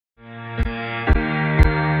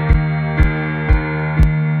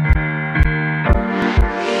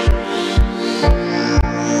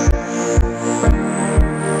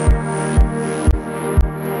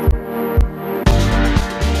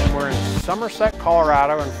Somerset,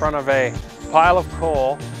 Colorado, in front of a pile of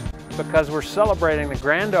coal because we're celebrating the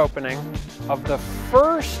grand opening of the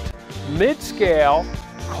first mid-scale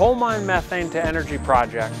coal mine methane to energy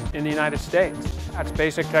project in the United States. That's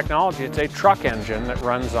basic technology. It's a truck engine that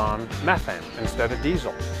runs on methane instead of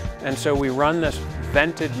diesel. And so we run this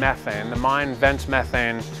vented methane. The mine vents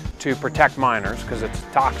methane to protect miners because it's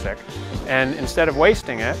toxic. And instead of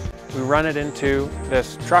wasting it, we run it into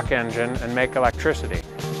this truck engine and make electricity.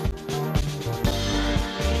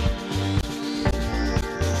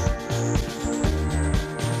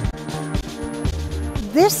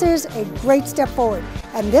 This is a great step forward,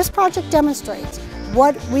 and this project demonstrates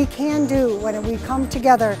what we can do when we come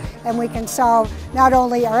together and we can solve not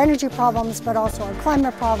only our energy problems but also our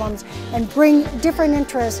climate problems and bring different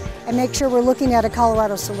interests and make sure we're looking at a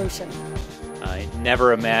Colorado solution. I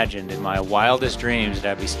never imagined in my wildest dreams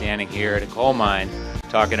that I'd be standing here at a coal mine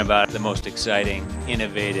talking about the most exciting,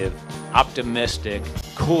 innovative, optimistic,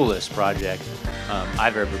 coolest project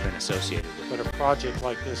I've ever been associated with. But a project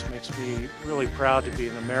like this makes me really proud to be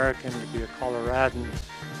an American, to be a Coloradan.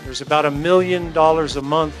 There's about $1 million a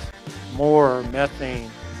month more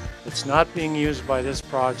methane that's not being used by this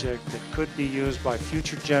project that could be used by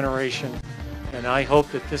future generations. And I hope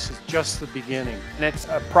that this is just the beginning. And it's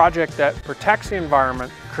a project that protects the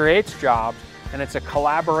environment, creates jobs, and it's a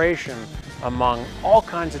collaboration among all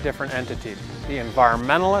kinds of different entities. The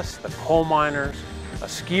environmentalists, the coal miners, a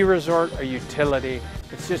ski resort, a utility.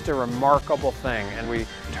 It's just a remarkable thing, and we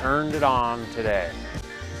turned it on today.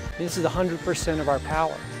 This is 100% of our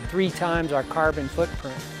power, 3 times our carbon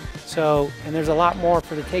footprint. So, and there's a lot more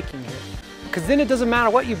for the taking here. Because then it doesn't matter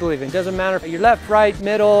what you believe in. It doesn't matter if you're left, right,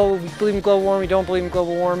 middle, you believe in global warming, you don't believe in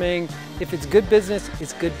global warming. If it's good business,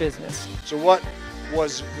 it's good business. So what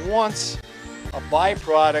was once a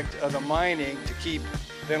byproduct of the mining to keep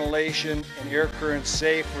ventilation and air currents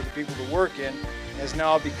safe for the people to work in has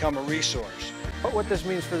now become a resource. But what this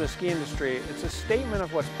means for the ski industry, it's a statement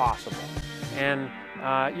of what's possible. And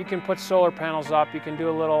you can put solar panels up, you can do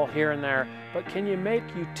a little here and there, but can you make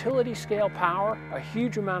utility scale power a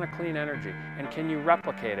huge amount of clean energy? And can you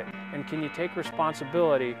replicate it? And can you take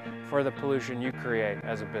responsibility for the pollution you create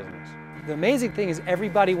as a business? The amazing thing is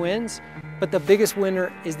everybody wins, but the biggest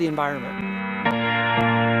winner is the environment.